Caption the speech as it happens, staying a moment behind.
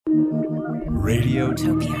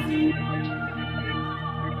Radiotopia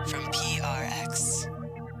from PRX.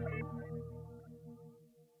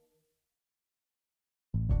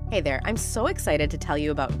 Hey there, I'm so excited to tell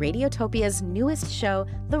you about Radiotopia's newest show,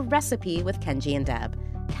 The Recipe with Kenji and Deb.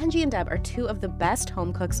 Kenji and Deb are two of the best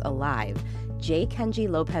home cooks alive. J. Kenji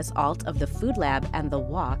Lopez Alt of The Food Lab and The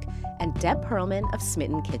Walk, and Deb Perlman of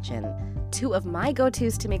Smitten Kitchen. Two of my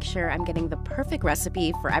go-tos to make sure I'm getting the perfect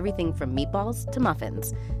recipe for everything from meatballs to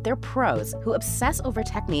muffins. They're pros who obsess over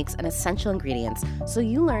techniques and essential ingredients, so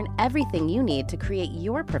you learn everything you need to create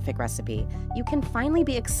your perfect recipe. You can finally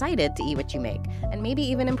be excited to eat what you make, and maybe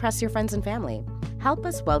even impress your friends and family. Help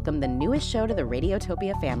us welcome the newest show to the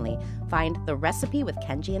Radiotopia family. Find The Recipe with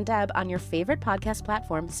Kenji and Deb on your favorite podcast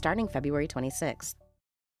platform starting February 26th.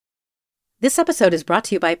 This episode is brought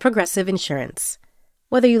to you by Progressive Insurance.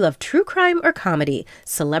 Whether you love true crime or comedy,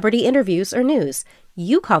 celebrity interviews or news,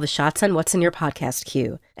 you call the shots on what's in your podcast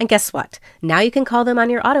queue. And guess what? Now you can call them on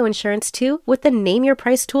your auto insurance too with the Name Your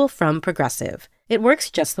Price tool from Progressive. It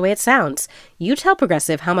works just the way it sounds. You tell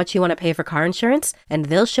Progressive how much you want to pay for car insurance, and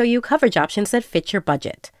they'll show you coverage options that fit your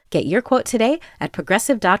budget. Get your quote today at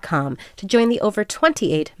Progressive.com to join the over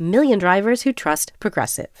 28 million drivers who trust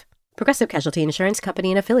Progressive. Progressive Casualty Insurance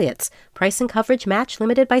Company and Affiliates. Price and coverage match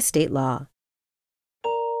limited by state law.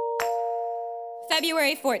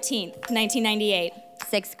 February 14th, 1998.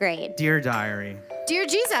 6th grade. Dear Diary. Dear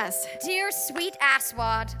Jesus. Dear sweet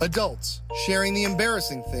asswad. Adults sharing the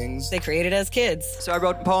embarrassing things they created as kids. So I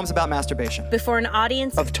wrote poems about masturbation. Before an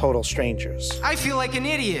audience of total strangers. I feel like an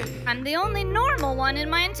idiot. I'm the only normal one in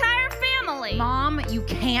my entire family. Mom, you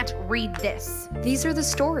can't read this. These are the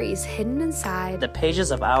stories hidden inside the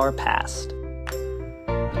pages of our past.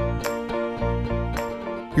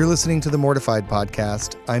 You're listening to the Mortified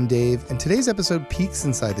Podcast. I'm Dave, and today's episode peeks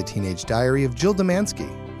inside the teenage diary of Jill Demansky,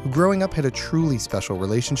 who growing up had a truly special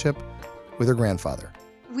relationship with her grandfather.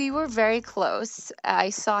 We were very close.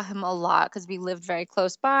 I saw him a lot because we lived very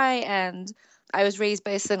close by, and I was raised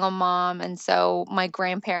by a single mom, and so my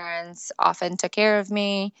grandparents often took care of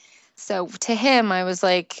me. So to him, I was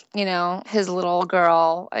like, his little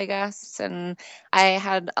girl, I guess, and I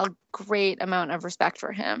had a great amount of respect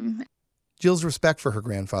for him. Jill's respect for her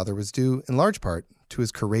grandfather was due, in large part, to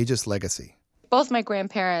his courageous legacy. Both my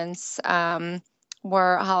grandparents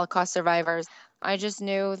were Holocaust survivors. I just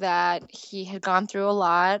knew that he had gone through a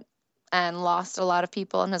lot and lost a lot of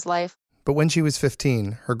people in his life. But when she was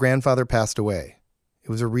 15, her grandfather passed away. It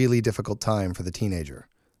was a really difficult time for the teenager.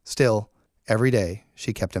 Still, every day,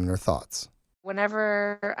 she kept him in her thoughts.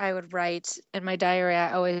 Whenever I would write in my diary,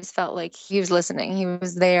 I always felt like he was listening. He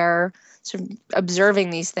was there, sort of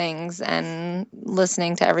observing these things and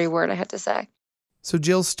listening to every word I had to say. So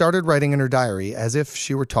Jill started writing in her diary as if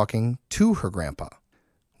she were talking to her grandpa,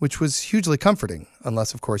 which was hugely comforting,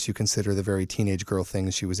 unless, of course, you consider the very teenage girl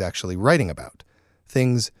things she was actually writing about.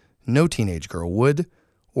 Things no teenage girl would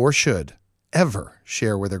or should ever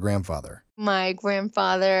share with her grandfather. My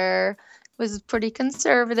grandfather was pretty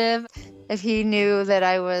conservative. If he knew that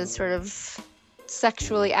I was sort of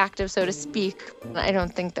sexually active, so to speak, I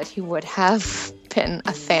don't think that he would have been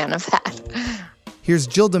a fan of that. Here's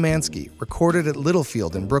Jill Demansky, recorded at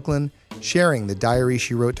Littlefield in Brooklyn, sharing the diary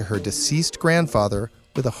she wrote to her deceased grandfather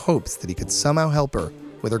with the hopes that he could somehow help her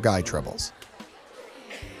with her guy troubles.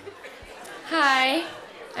 Hi,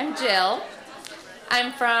 I'm Jill.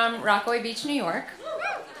 I'm from Rockaway Beach, New York.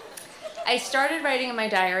 I started writing in my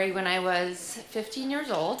diary when I was 15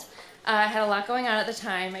 years old. I had a lot going on at the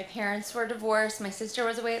time. My parents were divorced. My sister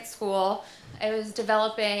was away at school. I was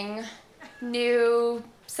developing new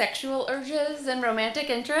sexual urges and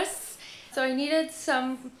romantic interests. So I needed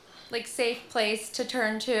some safe place to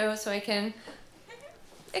turn to so I can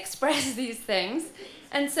express these things.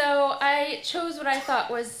 And so I chose what I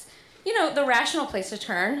thought was, the rational place to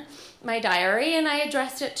turn, my diary, and I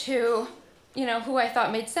addressed it to who I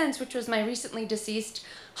thought made sense, which was my recently deceased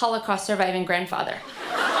Holocaust surviving grandfather.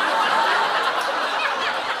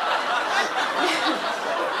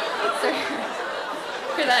 So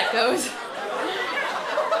here that goes.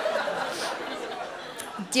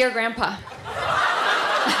 Dear Grandpa,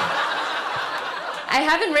 I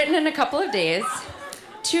haven't written in a couple of days.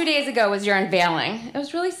 2 days ago was your unveiling. It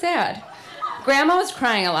was really sad. Grandma was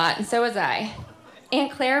crying a lot, and so was I.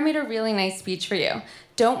 Aunt Claire made a really nice speech for you.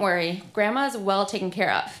 Don't worry, Grandma is well taken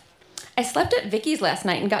care of. I slept at Vicky's last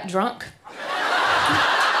night and got drunk.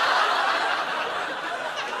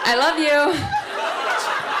 I love you.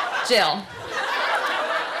 Jill.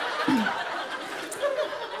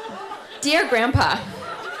 Dear Grandpa,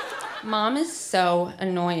 Mom is so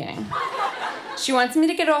annoying. She wants me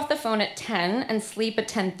to get off the phone at 10 and sleep at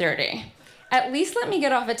 10:30. At least let me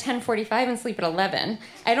get off at 10:45 and sleep at 11.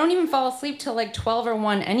 I don't even fall asleep till like 12 or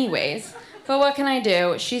 1 anyways. But what can I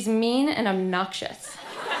do? She's mean and obnoxious.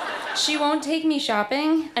 She won't take me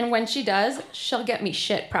shopping, and when she does, she'll get me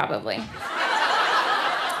shit probably.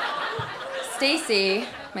 Stacy,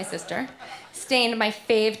 my sister, stained my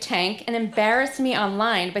fave tank and embarrassed me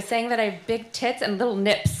online by saying that I have big tits and little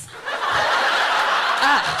nips.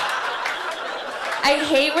 I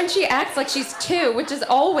hate when she acts like she's 2, which is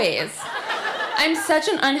always. I'm such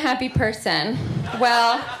an unhappy person.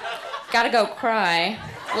 Well, gotta go cry.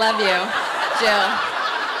 Love you, Jill.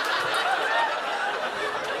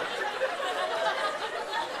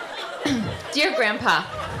 Dear Grandpa,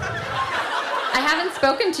 I haven't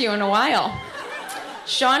spoken to you in a while.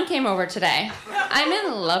 Sean came over today. I'm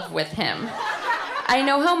in love with him. I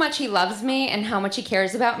know how much he loves me and how much he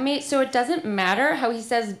cares about me, so it doesn't matter how he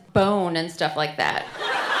says bone and stuff like that.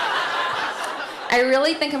 I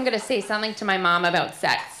really think I'm gonna say something to my mom about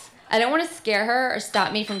sex. I don't want to scare her or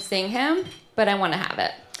stop me from seeing him, but I want to have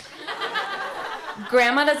it.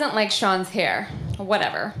 Grandma doesn't like Sean's hair.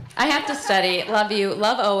 Whatever. I have to study. Love you.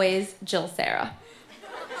 Love always, Jill Sarah.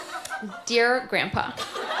 Dear Grandpa,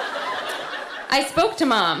 I spoke to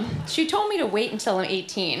Mom. She told me to wait until I'm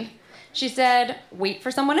 18. She said, wait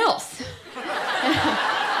for someone else.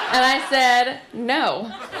 And I said,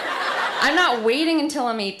 no. I'm not waiting until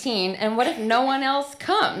I'm 18, and what if no one else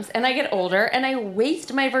comes and I get older and I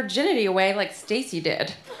waste my virginity away like Stacy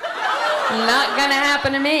did? Not gonna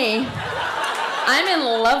happen to me. I'm in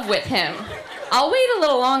love with him. I'll wait a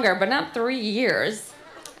little longer, but not 3 years.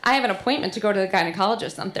 I have an appointment to go to the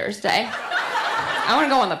gynecologist on Thursday. I want to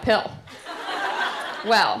go on the pill.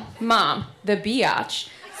 Well, Mom, the biatch,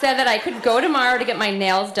 said that I could go tomorrow to get my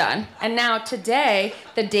nails done. And now today,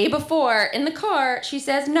 the day before, in the car, she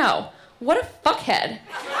says no. What a fuckhead.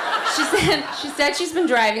 She said she's been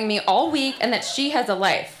driving me all week and that she has a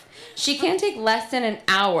life. She can't take less than an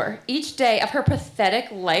hour each day of her pathetic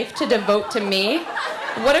life to devote to me.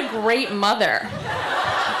 What a great mother.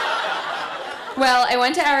 Well, I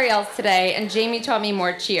went to Ariel's today and Jamie taught me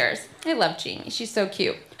more cheers. I love Jamie. She's so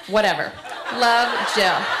cute. Whatever. Love,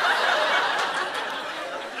 Jill.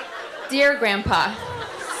 Dear Grandpa,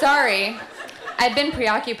 sorry, I've been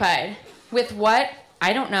preoccupied. With what?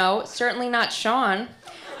 I don't know. Certainly not Sean.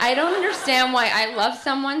 I don't understand why I love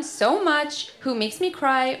someone so much who makes me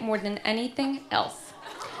cry more than anything else.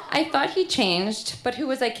 I thought he changed, but who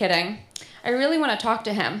was I kidding? I really want to talk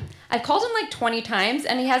to him. I've called him like 20 times,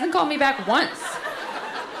 and he hasn't called me back once.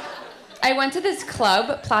 I went to this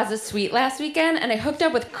club, Plaza Suite, last weekend, and I hooked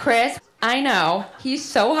up with Chris. I know, he's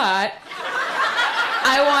so hot.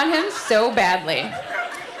 I want him so badly.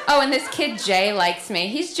 Oh, and this kid Jay likes me.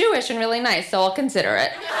 He's Jewish and really nice, so I'll consider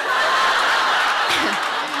it.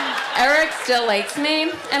 Eric still likes me,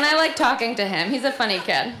 and I like talking to him. He's a funny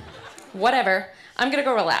kid. Whatever. I'm gonna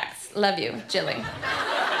go relax. Love you, Jilly.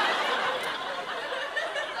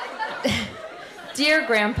 Dear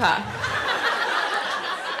Grandpa,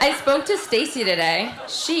 I spoke to Stacy today.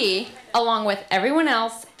 She, along with everyone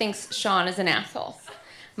else, thinks Sean is an asshole.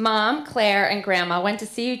 Mom, Claire, and Grandma went to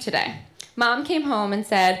see you today. Mom came home and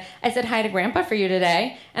said, I said hi to Grandpa for you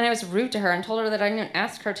today, and I was rude to her and told her that I didn't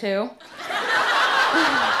ask her to.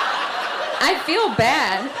 I feel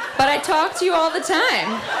bad, but I talk to you all the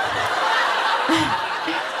time.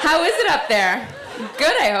 How is it up there?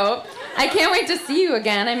 Good, I hope. I can't wait to see you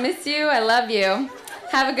again. I miss you. I love you.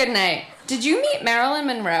 Have a good night. Did you meet Marilyn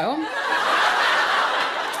Monroe?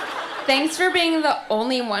 Thanks for being the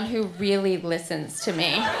only one who really listens to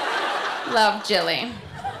me. Love, Jilly.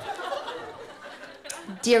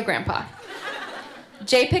 Dear Grandpa,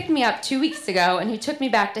 Jay picked me up 2 weeks ago and he took me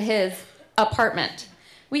back to his apartment.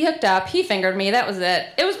 We hooked up, he fingered me, that was it.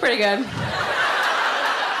 It was pretty good.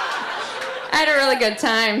 I had a really good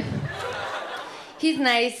time. He's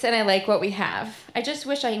nice and I like what we have. I just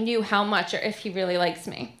wish I knew how much or if he really likes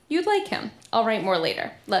me. You'd like him. I'll write more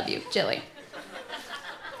later. Love you, Jilly.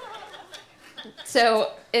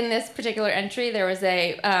 So in this particular entry, there was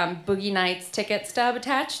a Boogie Nights ticket stub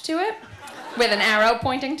attached to it with an arrow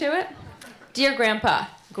pointing to it. Dear Grandpa,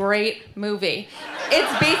 great movie.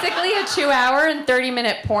 It's basically a 2-hour and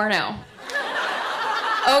 30-minute porno.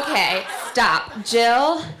 Okay, stop.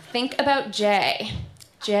 Jill, think about Jay.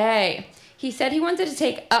 Jay. He said he wanted to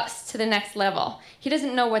take us to the next level. He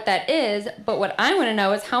doesn't know what that is, but what I want to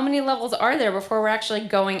know is how many levels are there before we're actually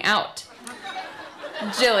going out?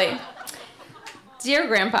 Jilly. Dear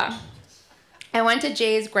Grandpa, I went to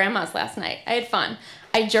Jay's grandma's last night. I had fun.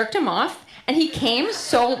 I jerked him off, and he came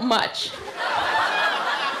so much.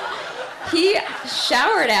 He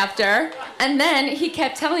showered after, And then he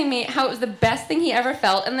kept telling me how it was the best thing he ever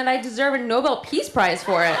felt and that I deserve a Nobel Peace Prize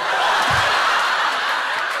for it.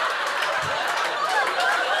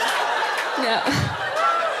 No.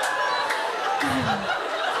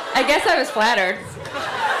 I guess I was flattered.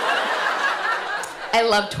 I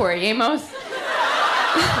love Tori Amos.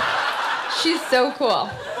 She's so cool.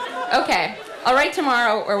 Okay, I'll write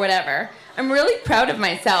tomorrow or whatever. I'm really proud of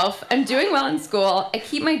myself. I'm doing well in school. I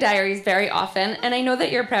keep my diaries very often, and I know that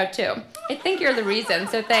you're proud too. I think you're the reason,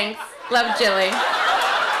 so thanks. Love, Jilly.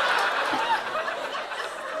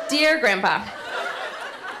 Dear Grandpa,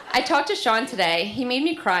 I talked to Sean today. He made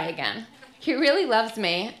me cry again. He really loves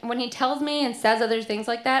me. When he tells me and says other things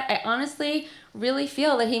like that, I honestly really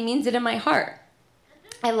feel that he means it in my heart.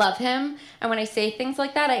 I love him, and when I say things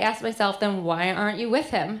like that, I ask myself, then why aren't you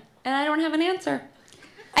with him? And I don't have an answer.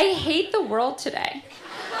 I hate the world today.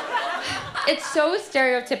 It's so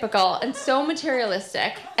stereotypical and so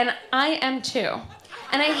materialistic, and I am too.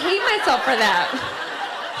 And I hate myself for that.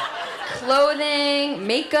 Clothing,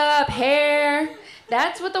 makeup, hair,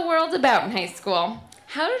 that's what the world's about in high school.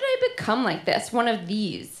 How did I become like this, one of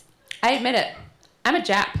these? I admit it, I'm a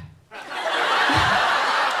Jap.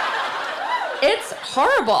 It's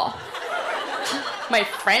horrible. My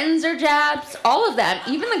friends are Japs, all of them,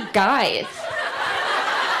 even the guys.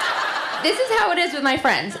 This is how it is with my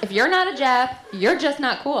friends. If you're not a Jap, you're just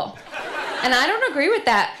not cool. And I don't agree with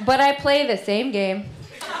that, but I play the same game.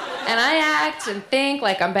 And I act and think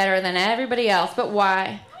like I'm better than everybody else, but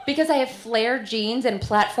why? Because I have flared jeans and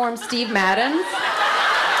platform Steve Maddens?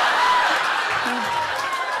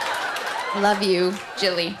 Love you,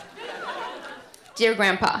 Jilly. Dear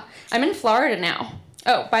Grandpa, I'm in Florida now.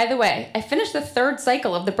 Oh, by the way, I finished the 3rd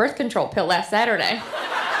cycle of the birth control pill last Saturday.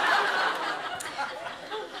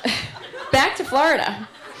 Back to Florida.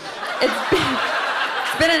 It's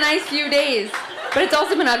been a nice few days, but it's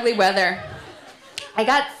also been ugly weather. I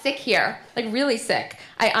got sick here, like really sick.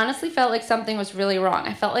 I honestly felt like something was really wrong.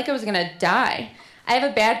 I felt like I was gonna die. I have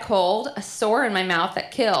a bad cold, a sore in my mouth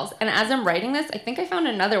that kills, and as I'm writing this, I think I found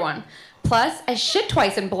another one. Plus, I shit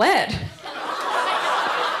twice and bled.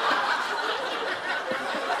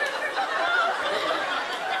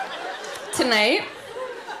 Tonight,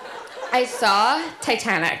 I saw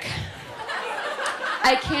Titanic.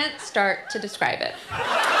 I can't start to describe it.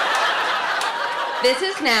 This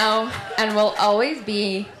is now and will always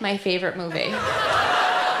be my favorite movie.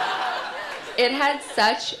 It had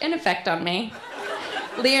such an effect on me.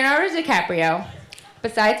 Leonardo DiCaprio,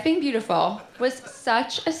 besides being beautiful, was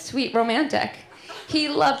such a sweet romantic. He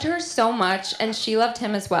loved her so much, and she loved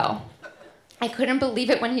him as well. I couldn't believe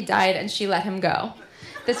it when he died and she let him go.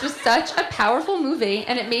 This was such a powerful movie,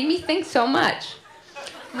 and it made me think so much.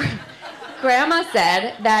 Grandma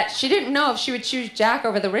said that she didn't know if she would choose Jack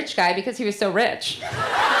over the rich guy because he was so rich.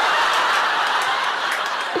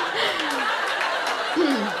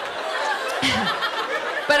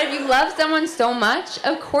 But if you love someone so much,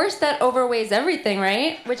 of course that overweighs everything,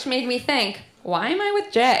 right? Which made me think, why am I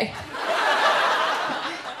with Jay?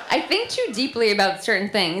 I think too deeply about certain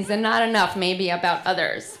things and not enough maybe about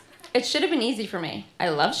others. It should have been easy for me. I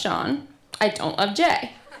love Sean. I don't love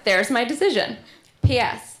Jay. There's my decision.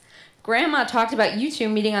 P.S. Grandma talked about you two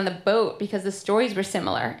meeting on the boat because the stories were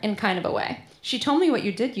similar, in kind of a way. She told me what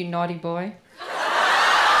you did, you naughty boy.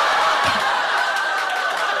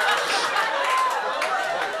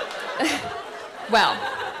 Well,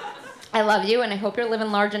 I love you, and I hope you're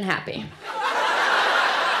living large and happy.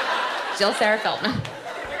 Jill Sarah Feldman.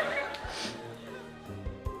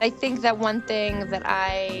 I think that one thing that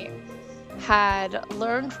I had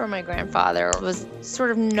learned from my grandfather was sort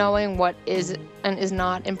of knowing what is and is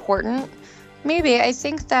not important. Maybe I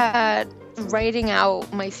think that writing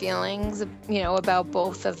out my feelings, about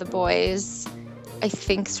both of the boys, I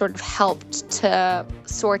think sort of helped to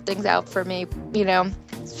sort things out for me,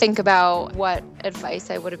 think about what advice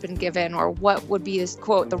I would have been given or what would be,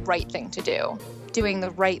 quote, the right thing to do. Doing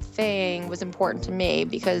the right thing was important to me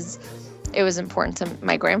because it was important to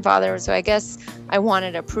my grandfather. So I guess I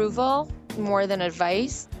wanted approval more than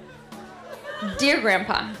advice. Dear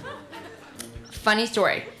Grandpa, funny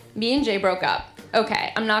story. Me and Jay broke up.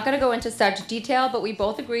 Okay, I'm not going to go into such detail, but we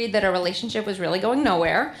both agreed that our relationship was really going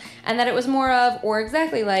nowhere and that it was more of, or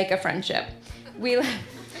exactly like, a friendship. We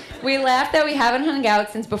laughed that we haven't hung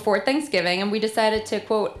out since before Thanksgiving, and we decided to,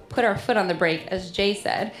 quote, put our foot on the brake, as Jay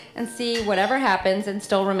said, and see whatever happens and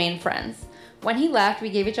still remain friends. When he left, we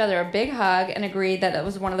gave each other a big hug and agreed that it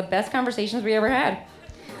was one of the best conversations we ever had.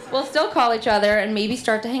 We'll still call each other and maybe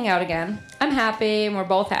start to hang out again. I'm happy, and we're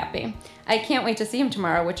both happy. I can't wait to see him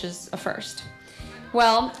tomorrow, which is a first.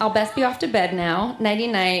 Well, I'll best be off to bed now.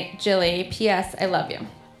 Nighty-night, Jilly. P.S. I love you.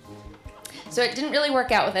 So it didn't really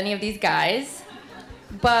work out with any of these guys,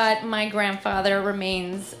 but my grandfather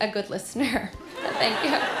remains a good listener. Thank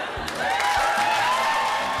you.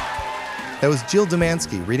 That was Jill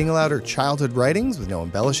Domanski reading aloud her childhood writings with no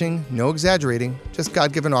embellishing, no exaggerating, just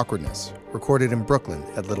God-given awkwardness, recorded in Brooklyn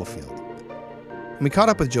at Littlefield. And we caught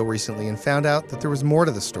up with Jill recently and found out that there was more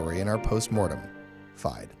to the story in our post-mortem,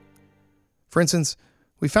 Fide. For instance,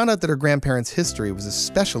 we found out that her grandparents' history was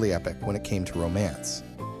especially epic when it came to romance.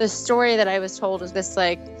 The story that I was told was this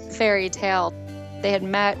fairy tale. They had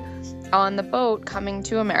met on the boat coming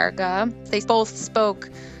to America. They both spoke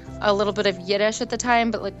a little bit of Yiddish at the time,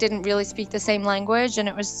 but didn't really speak the same language. And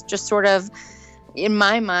it was just sort of, in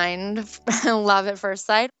my mind, love at first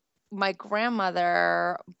sight. My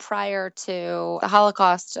grandmother, prior to the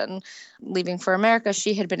Holocaust and leaving for America,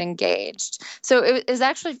 she had been engaged. So it is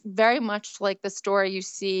actually very much like the story you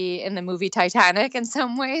see in the movie Titanic in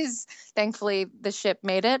some ways. Thankfully, the ship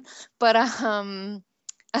made it. But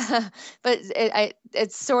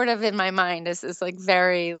it's sort of in my mind as this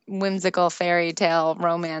very whimsical fairy tale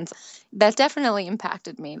romance that definitely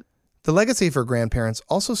impacted me. The legacy of her grandparents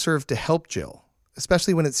also served to help Jill,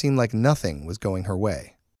 especially when it seemed like nothing was going her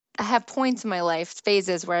way. I have points in my life,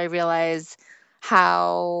 phases where I realize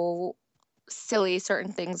how silly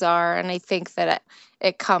certain things are. And I think that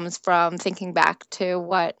it comes from thinking back to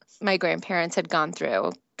what my grandparents had gone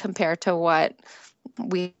through compared to what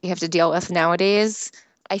we have to deal with nowadays.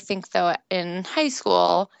 I think, though, in high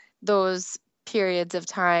school, those periods of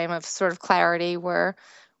time of sort of clarity were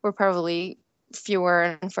probably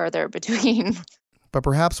fewer and further between. But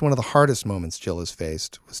perhaps one of the hardest moments Jill has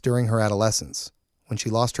faced was during her adolescence, when she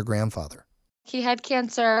lost her grandfather. He had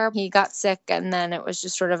cancer, he got sick, and then it was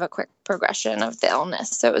just sort of a quick progression of the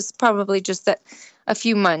illness. So it was probably just that a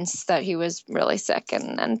few months that he was really sick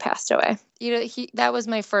and then passed away. That was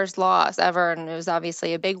my first loss ever, and it was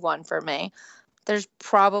obviously a big one for me. There's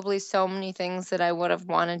probably so many things that I would have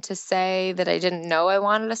wanted to say that I didn't know I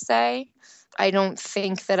wanted to say. I don't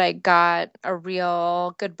think that I got a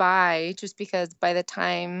real goodbye, just because by the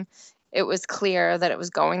time it was clear that it was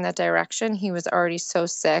going that direction, he was already so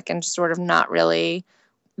sick and just sort of not really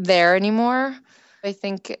there anymore. I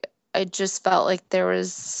think I just felt like there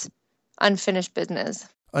was unfinished business.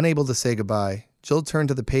 Unable to say goodbye, Jill turned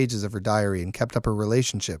to the pages of her diary and kept up her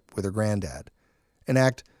relationship with her granddad, an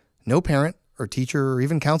act no parent or teacher or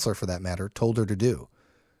even counselor for that matter told her to do.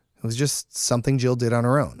 It was just something Jill did on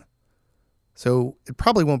her own. So it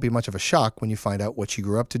probably won't be much of a shock when you find out what she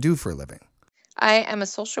grew up to do for a living. I am a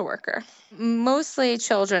social worker, mostly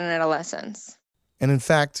children and adolescents. And in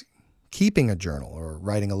fact, keeping a journal or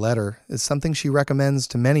writing a letter is something she recommends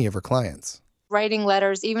to many of her clients. Writing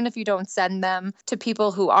letters, even if you don't send them to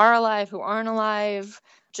people who are alive, who aren't alive,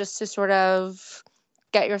 just to sort of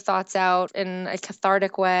get your thoughts out in a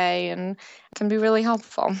cathartic way, and can be really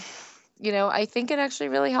helpful. I think it actually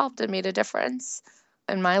really helped and made a difference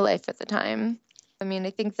in my life at the time. I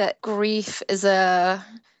think that grief is an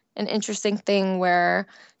interesting thing where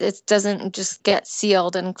it doesn't just get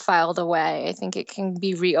sealed and filed away. I think it can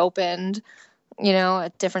be reopened,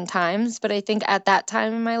 at different times. But I think at that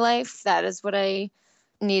time in my life, that is what I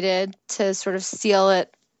needed to sort of seal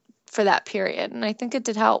it for that period. And I think it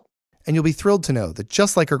did help. And you'll be thrilled to know that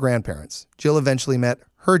just like her grandparents, Jill eventually met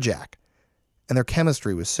her Jack. And their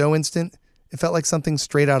chemistry was so instant, it felt like something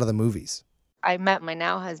straight out of the movies. I met my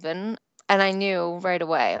now husband, and I knew right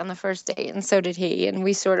away on the first date, and so did he. And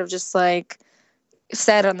we sort of just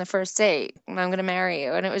said on the first date, I'm going to marry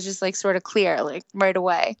you. And it was just sort of clear, right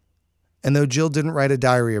away. And though Jill didn't write a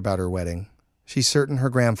diary about her wedding, she's certain her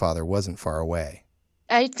grandfather wasn't far away.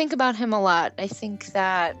 I think about him a lot. I think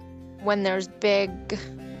that when there's big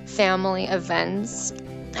family events,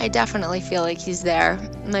 I definitely feel like he's there.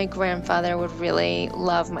 My grandfather would really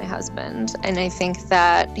love my husband, and I think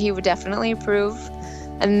that he would definitely approve,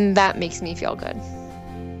 and that makes me feel good.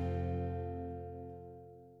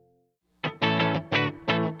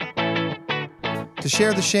 To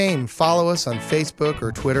share the shame, follow us on Facebook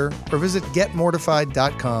or Twitter, or visit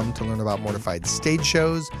getmortified.com to learn about Mortified stage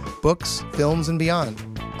shows, books, films, and beyond.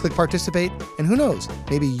 Click participate, and who knows,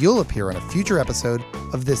 maybe you'll appear on a future episode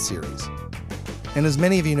of this series. And as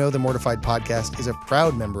many of you know, the Mortified podcast is a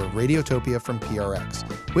proud member of Radiotopia from PRX,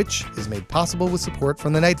 which is made possible with support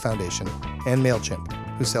from the Knight Foundation and MailChimp,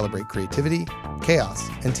 who celebrate creativity, chaos,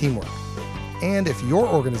 and teamwork. And if your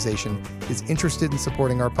organization is interested in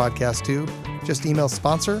supporting our podcast too, just email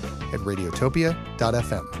sponsor at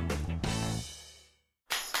radiotopia.fm.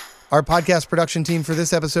 Our podcast production team for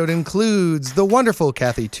this episode includes the wonderful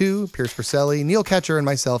Kathy Tu, Pierce Purcelli, Neil Ketcher, and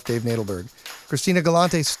myself, Dave Nadelberg. Christina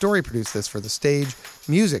Galante story produced this for The Stage.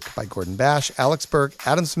 Music by Gordon Bash, Alex Burke,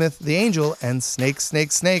 Adam Smith, The Angel, and Snakes,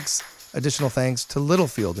 Snakes, Snakes. Additional thanks to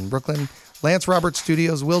Littlefield in Brooklyn, Lance Roberts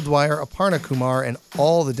Studios, Will Dwyer, Aparna Kumar, and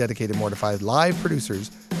all the dedicated Mortified live producers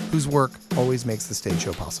whose work always makes The Stage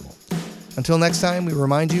Show possible. Until next time, we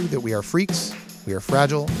remind you that we are freaks, we are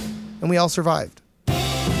fragile, and we all survived.